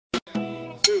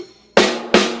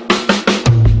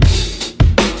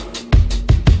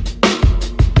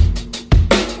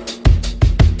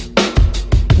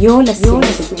You're listening to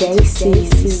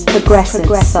JC's Progressive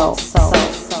Soul.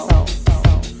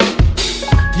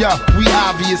 Yeah, we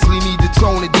obviously need to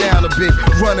tone it down a bit.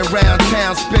 Running around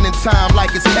town, spending time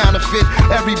like it's counterfeit.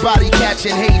 Everybody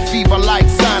catching hate fever like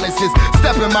sinuses.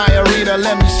 Step in my arena,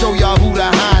 let me show y'all who the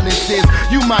highness is.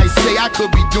 You might say I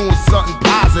could be doing something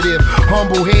positive.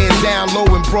 Humble head down low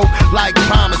and broke like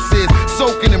promises.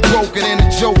 Soaking and broken in a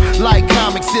joke like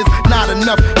comics is. Not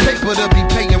enough paper to be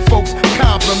paying folks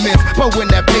compliments. But when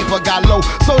that paper got low,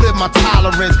 so did my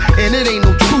tolerance. And it ain't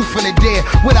no truth in it there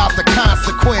without the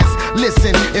consequence.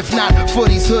 Listen, if not for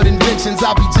these hood inventions,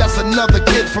 I'll be just another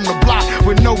kid from the block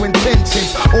with no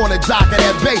intentions. On the dock of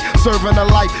that bay, serving a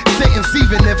life sentence.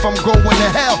 Even if I'm going to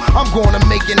hell, I'm going to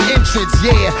make an entrance,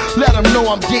 yeah. Let them know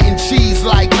I'm getting cheese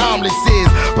like omelets is.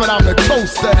 But I'm the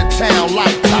toast of the town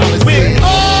like Thomas is. We're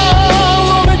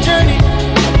all on a journey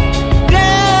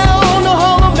down the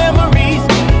hall of memories.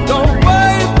 Don't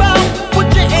worry about what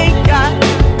you ain't got.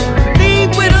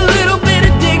 Leave with a little bit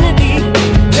of dignity.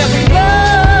 Every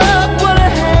love what I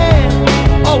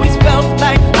had always felt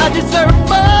like I deserve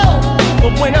more.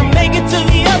 But when I make it to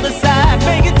the other side,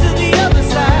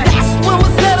 that's when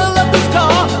we'll settle up the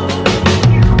score.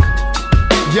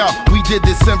 Yo, we did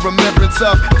this in remembrance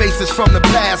of faces from the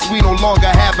past we no longer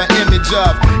have an image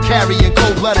of. Carrying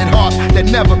cold-blooded hearts that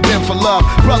never been for love.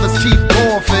 Brothers keep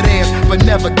going for theirs, but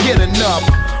never get enough.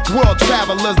 World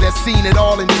travelers that seen it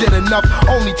all and did enough,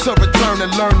 only to return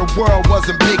and learn the world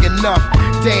wasn't big enough.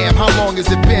 Damn, how long has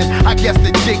it been? I guess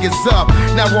the jig is up.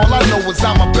 Now all I know is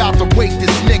I'm about to wake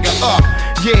this nigga up.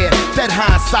 Yeah, that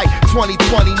hindsight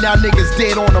 2020. Now niggas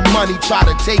dead on the money. Try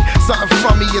to take something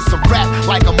from me, it's a rap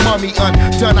like a mummy.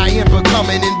 Undone I am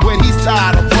becoming. And when he's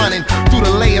tired of running through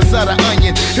the layers of the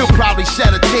onion, he'll probably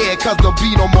shed a tear, cause there'll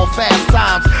be no more fast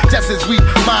times. Just as we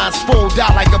minds fold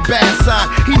out like a bad sign.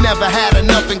 He never had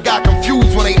enough and got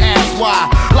confused when they asked why.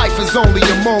 Life is only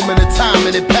a moment of time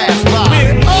and it passed by.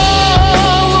 We're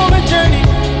all on a journey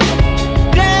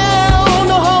down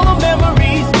the hall of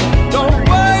memories. Don't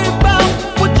worry about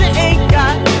what you ain't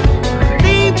got.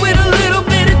 Leave with a little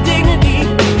bit of dignity.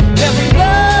 Every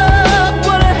love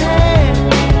what I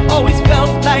had always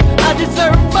felt like I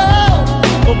deserve more.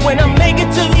 But when I make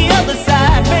it to the other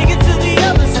side,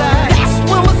 that's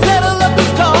when we'll settle up the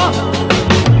score.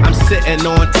 Sitting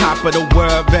on top of the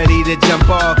world, ready to jump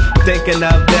off. Thinking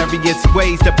of various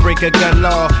ways to break a gun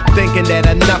law. Thinking that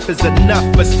enough is enough,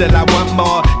 but still I want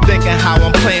more. Thinking how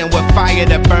I'm playing with fire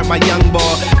to burn my young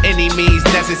boy. Any means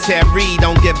necessary,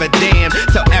 don't give a damn.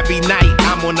 So every night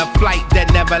I'm on a flight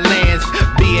that never lands.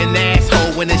 Be an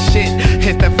asshole when the shit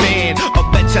hits the fan. Or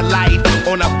bet your life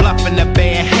on a bluff in the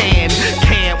bare hand.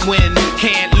 Can't win,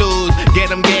 can't lose. Get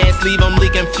them gas, leave them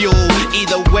leaking fuel.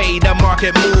 Either way the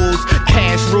market moves.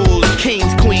 Cash rules,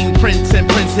 kings, queen, prince and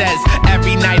princess.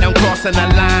 Every night I'm crossing a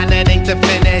line that ain't the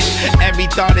finish. Every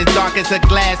thought is dark as a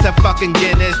glass of fucking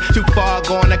Guinness. Too far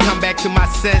gone to come back to my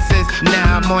senses.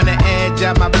 Now I'm on the edge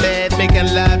of my bed,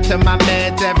 making love to my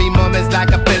meds. Every moment's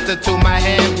like a pistol to my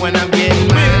head when I'm getting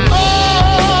mine. We're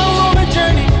all on a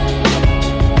journey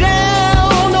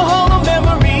down the hall of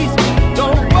memories.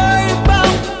 Don't worry about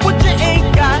what you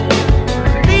ain't got.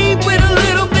 Leave with a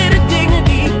little bit of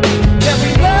dignity.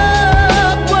 Every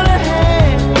love what I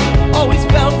had always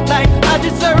felt like I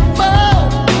deserve more.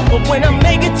 But when I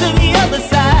make it to the other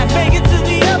side,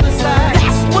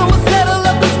 that's when we'll settle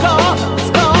up the score.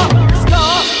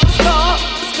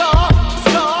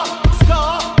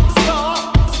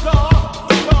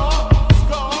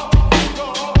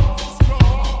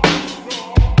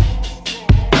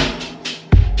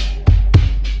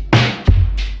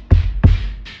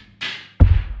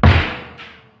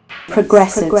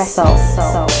 Progressive Soul.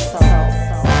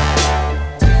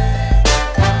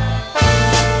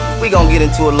 We gon' get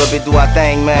into a little bit, do our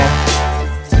thing, man.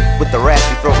 With the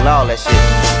raspy throat and all that shit.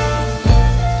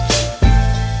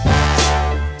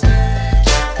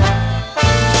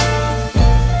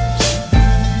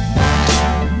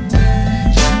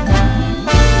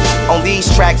 On these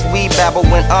tracks we babble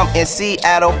when I'm in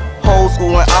Seattle. Hoes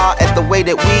who and ah at the way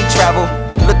that we travel.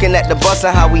 Looking at the bus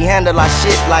and how we handle our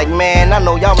shit. Like, man, I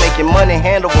know y'all making money,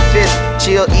 handle with fist.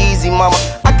 Chill easy, mama.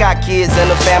 I got kids and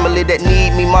a family that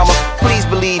need me, mama. Please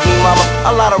believe me, mama.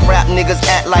 A lot of rap niggas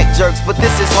act like jerks, but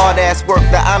this is hard ass work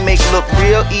that I make look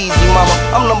real easy, mama.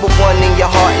 I'm number one in your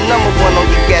heart and number one on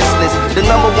your guest list. The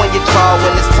number one you call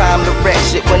when it's time to wreck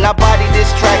shit. When I body this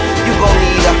track, you gon'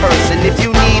 need a hearse. And if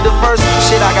you need a verse,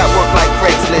 shit, I got work like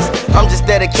Craigslist. I'm just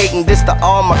dedicating this to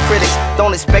all my critics.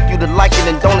 Don't expect you to like it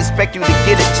and don't expect you to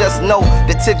get it. Just know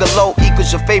that Tigger Low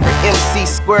equals your favorite MC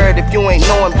squared. If you ain't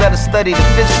knowing, better study the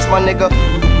physics, my nigga.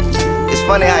 It's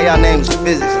funny how y'all names are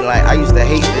physics, and like I used to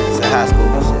hate physics in high school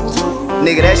and shit.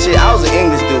 Nigga, that shit, I was an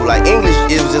English dude. Like, English,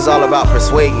 it was just all about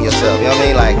persuading yourself, you know what I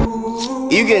mean? Like,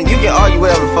 you can argue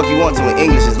whatever the fuck you want to in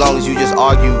English as long as you just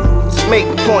argue, make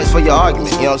points for your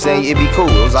argument, you know what I'm saying? It'd be cool,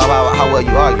 it was all about how well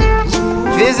you argue.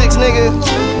 Physics, nigga.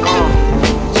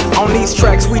 On these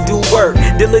tracks we do work,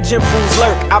 diligent fools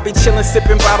lurk. I be chillin'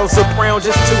 sipping bottles of brown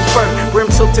just to perk. Brim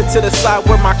tilted to the side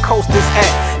where my coast is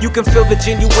at. You can feel the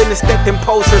genuineness that them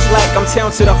posers lack. I'm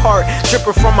down to the heart,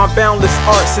 dripper from my boundless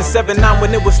art. Since 7-9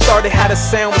 when it was started, how the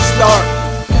sound would start.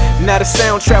 Now the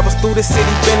sound travels through the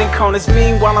city, bending corners.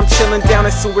 Meanwhile I'm chillin' down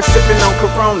in sewer, sipping on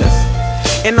Coronas.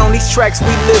 And on these tracks we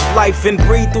live life and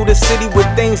breathe through the city with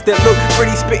things that look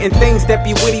pretty, spitting things that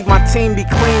be witty. My team be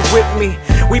clean with me.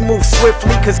 We move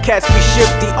swiftly cause cats be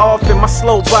shifty off. And my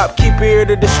slow bop keep ear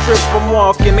to the strip I'm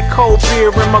walking. The cold beer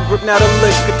in my grip, now the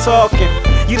liquor talking.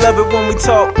 You love it when we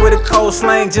talk with a cold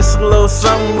slang. Just a little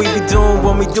something we be doing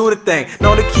when we do the thing.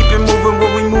 Know to keep it moving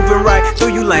when we moving right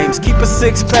through you lames. Keep a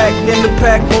 6-pack in the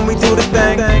pack when we do the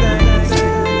thing.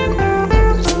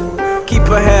 Keep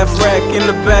a half rack in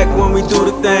the back when we do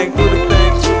the thing, do the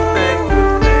thing, do the thing, do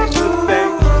the thing, do the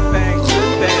thing, do the thing, do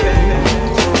the thing.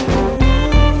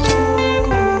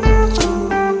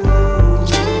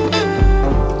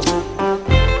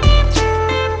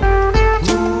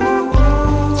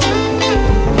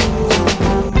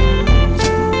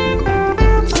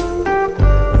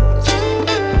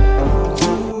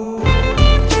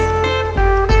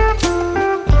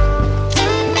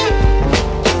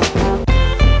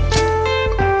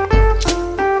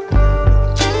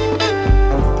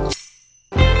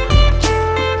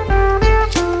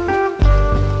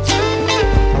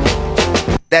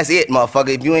 That's it, motherfucker.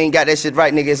 If you ain't got that shit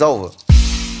right, nigga, it's over.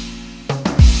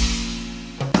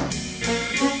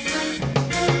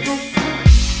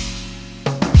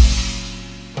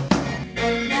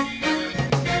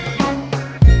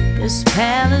 This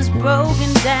palace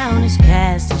broken down is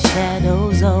casting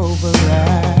shadows over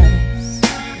us.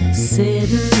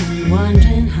 Sitting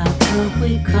wondering how could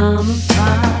we come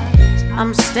apart.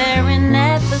 I'm staring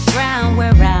at the ground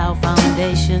where our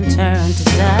foundation turned to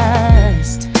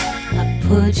dust. I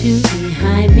put you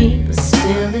behind me, but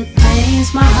still it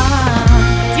pains my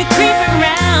heart. You creep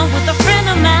around with a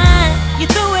friend of mine. You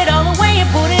threw it all away and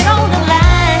put it on the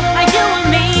line. Now you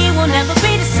and me will never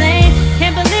be the same.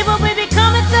 Can't believe what we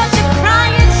becoming, such a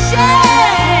crying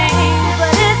shame.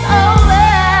 But it's over.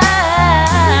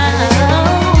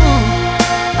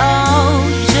 Oh,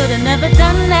 you should have never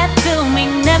done that to me.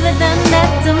 Never done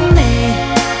that to me.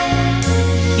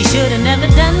 You should have never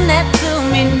done that to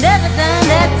me. Never done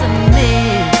that to me.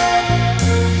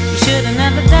 You should have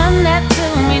never done that to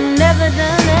me. Never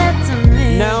done that to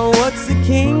me. Now what's a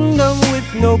kingdom with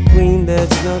no queen?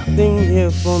 There's nothing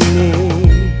here for me.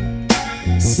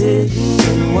 Sitting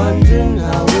and wondering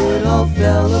how it all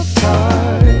fell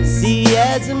apart. See,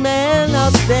 as a man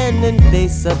I'll stand and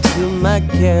face up to my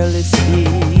careless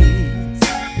deeds.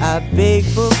 I beg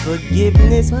for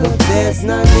forgiveness, but there's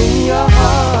none in your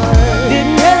heart.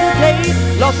 Didn't hesitate,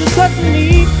 lost your trust in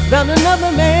me. Found another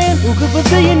man who could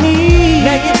fulfill your needs.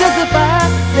 Now you justify,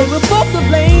 say we're both to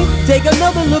blame. Take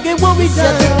another look at what we've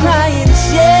done. Such a crying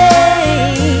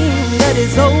shame that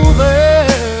it's over.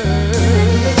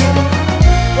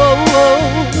 Oh, oh,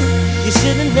 you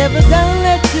should have never done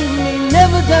that to me.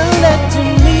 Never done that to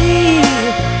me.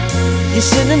 You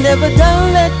should have never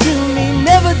done that to me.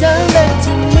 Never done that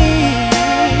to me.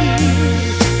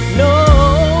 No.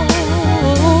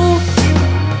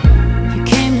 You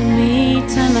came to me,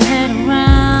 turned my head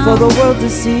around. For the world to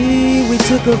see, we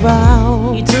took a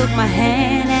vow. You took my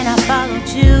hand and I followed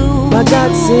you. My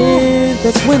God said,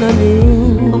 that's when I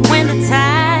knew. But when the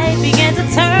tide began to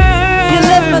turn, You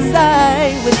left my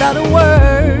side without a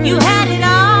word. you had it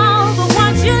all, but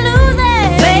once you lose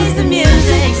it, face the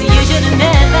music. So you should have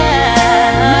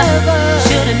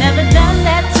never done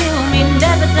that to me.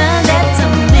 Never done that to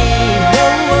me.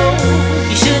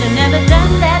 You should have never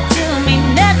done that to me.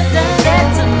 Never done that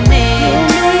to me.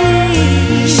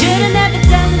 You should have never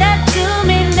done that to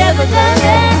me. Never done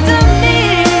that to me.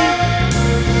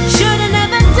 Should have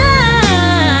never done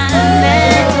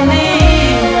that to me.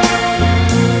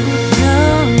 No,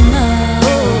 no.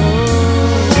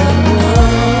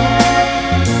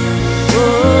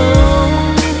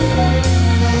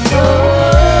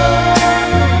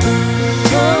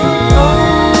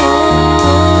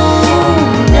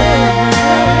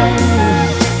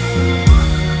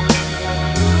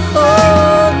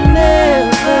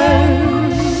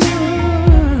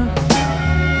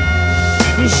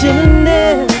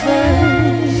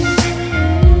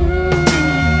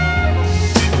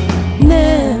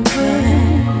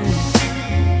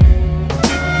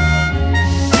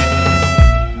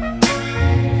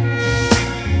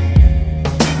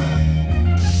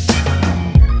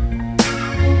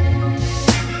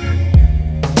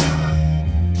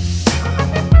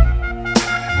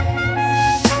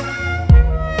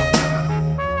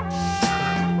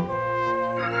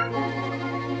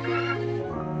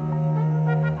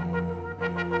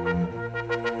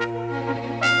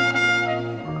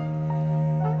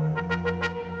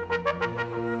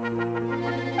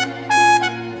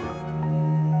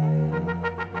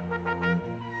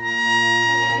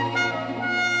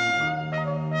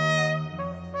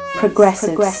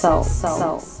 progressive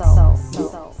soul.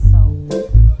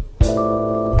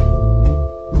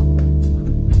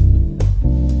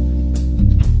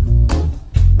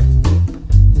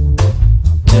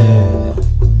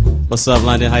 What's up,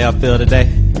 London? How y'all feel today?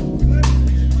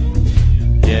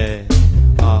 Yeah.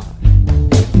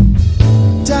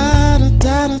 Da da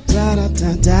da da da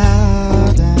da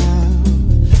da da.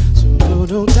 So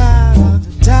do da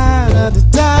da da da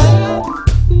da.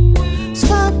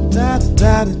 Swap da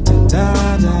da da da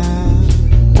da da.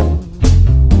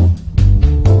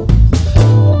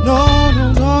 No no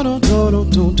no no no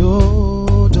no no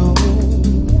no.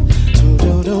 So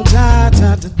do da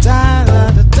da da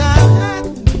da da da.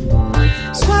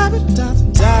 Swap it da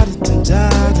da da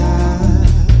da da.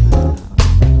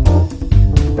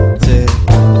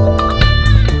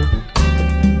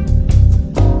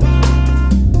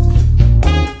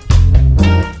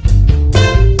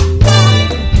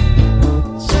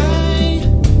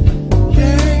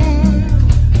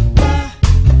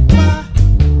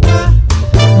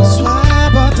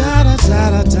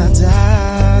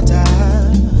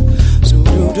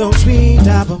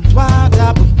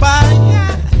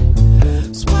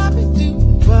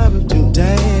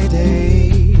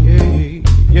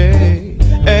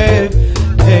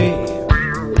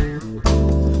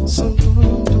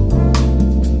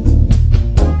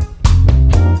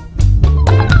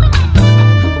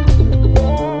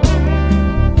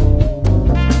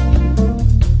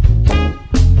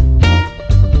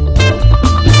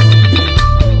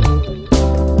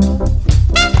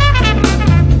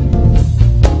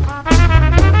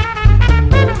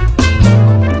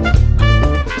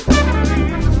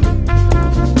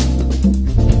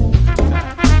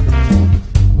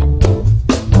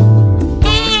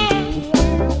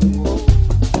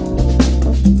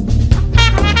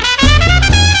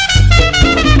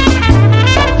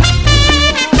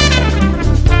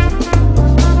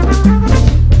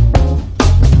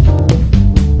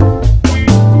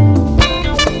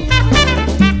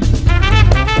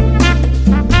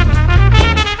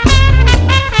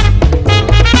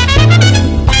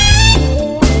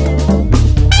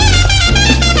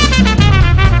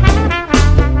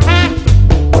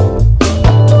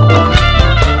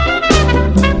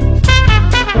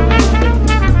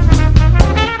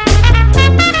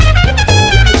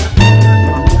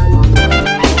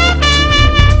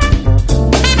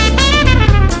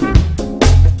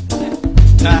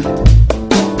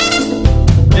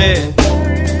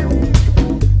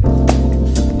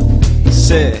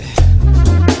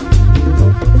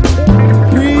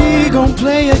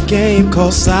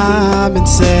 Simon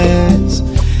says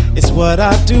it's what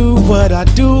I do,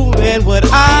 and what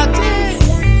I did.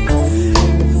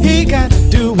 He got to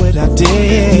do what I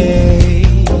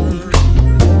did.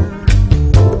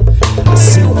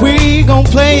 See, we gon'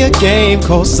 play a game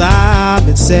called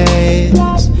Simon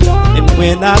Says. And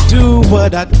when I do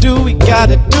what I do, we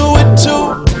gotta do it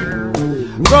too.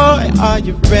 Roy, are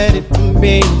you ready for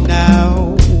me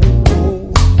now?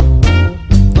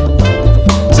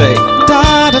 Say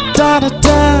da da da da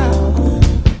da.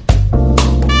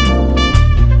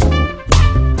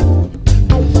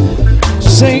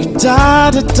 Say da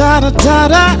da da da da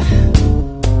da.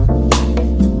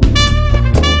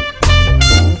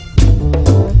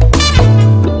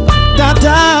 Da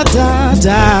da da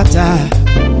da da.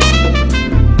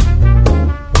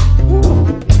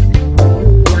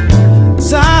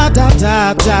 Da da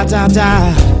da da da da.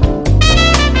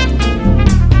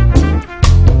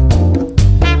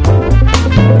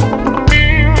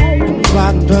 Ba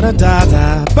da da da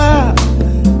ba.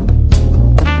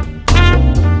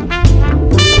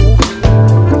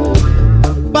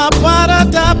 Ba ba da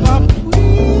da ba.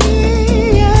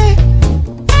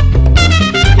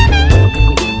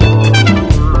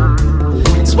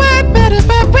 Sweat better,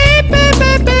 but we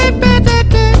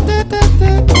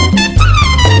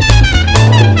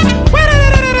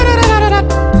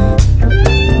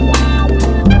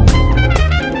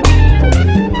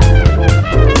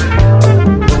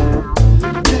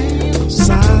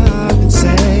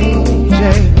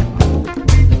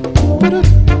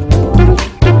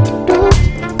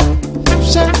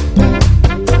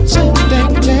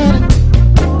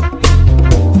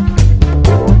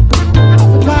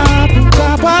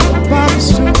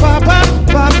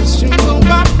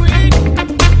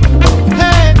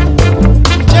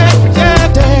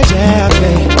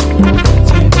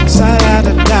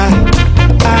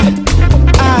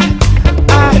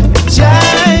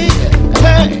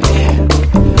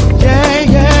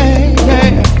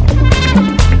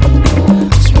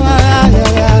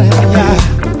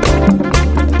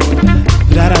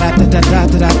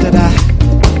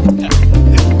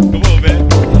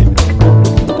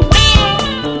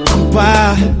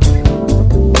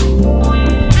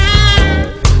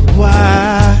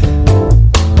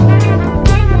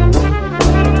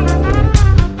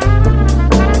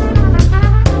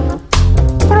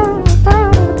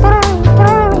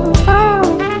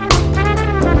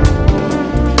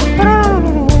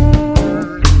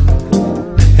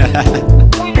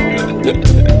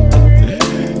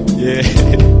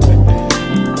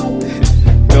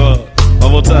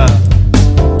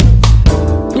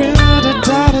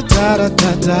da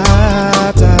da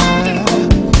da da.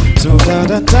 So da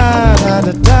da da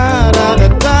da da da da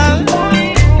da.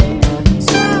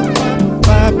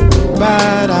 Ba ba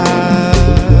da.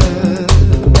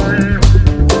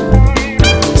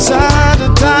 Sa da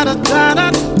da da da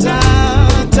da da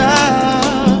da.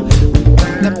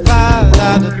 Da ba da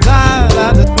da da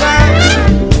da da.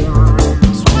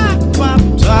 Swap swap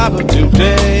swap to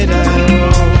data.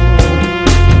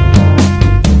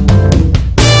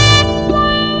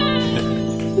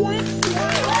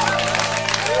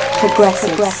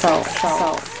 Progressive soul.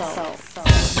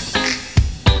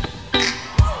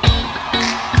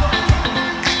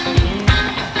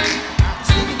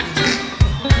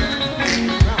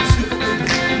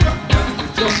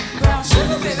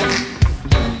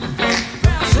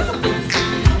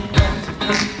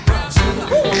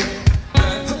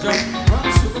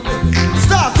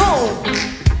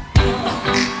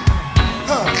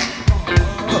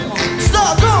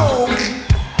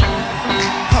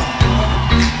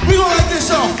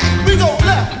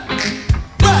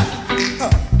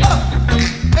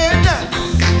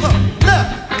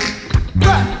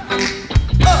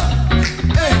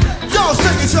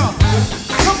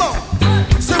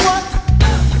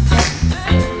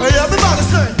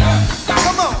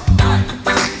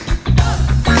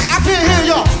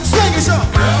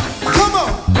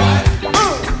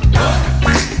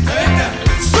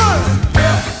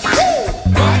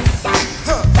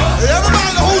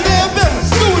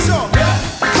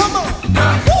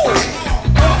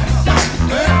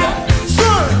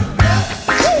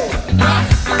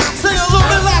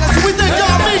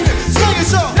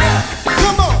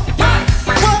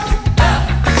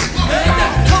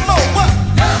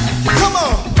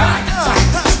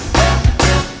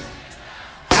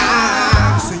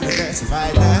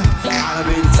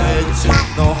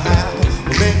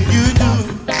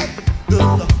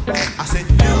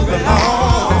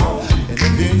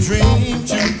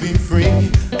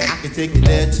 Take you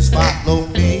there, just follow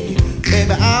me.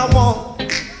 Baby, I won't,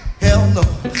 hell no,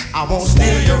 I won't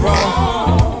steer you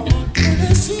wrong. And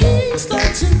it seems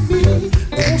like to me